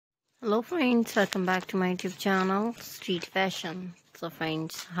Hello friends, welcome back to my YouTube channel Street Fashion. So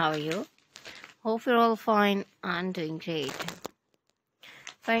friends, how are you? Hope you're all fine and doing great.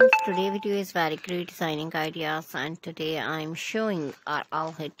 Friends, today video is very great designing ideas, and today I'm showing our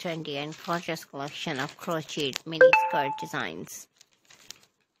all hit trendy and gorgeous collection of crocheted mini skirt designs.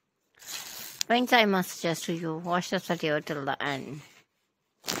 Friends, I must suggest to you watch this video till the end.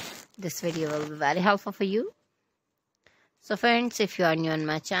 This video will be very helpful for you. So friends, if you are new on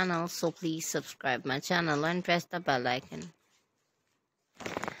my channel, so please subscribe my channel and press the bell icon.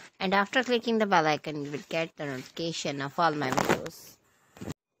 And after clicking the bell icon, you will get the notification of all my videos.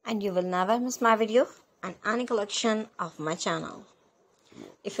 And you will never miss my video and any collection of my channel.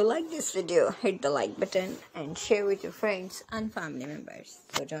 If you like this video, hit the like button and share with your friends and family members.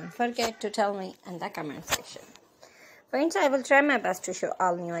 So don't forget to tell me in the comment section. Friends, I will try my best to show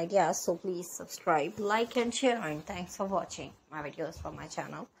all new ideas, so please subscribe, like and share, and thanks for watching my videos from my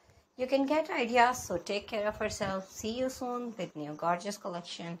channel. You can get ideas, so take care of yourself. See you soon with new gorgeous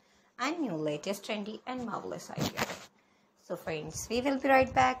collection and new latest trendy and marvelous ideas. So friends, we will be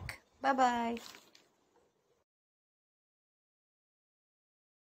right back. Bye bye.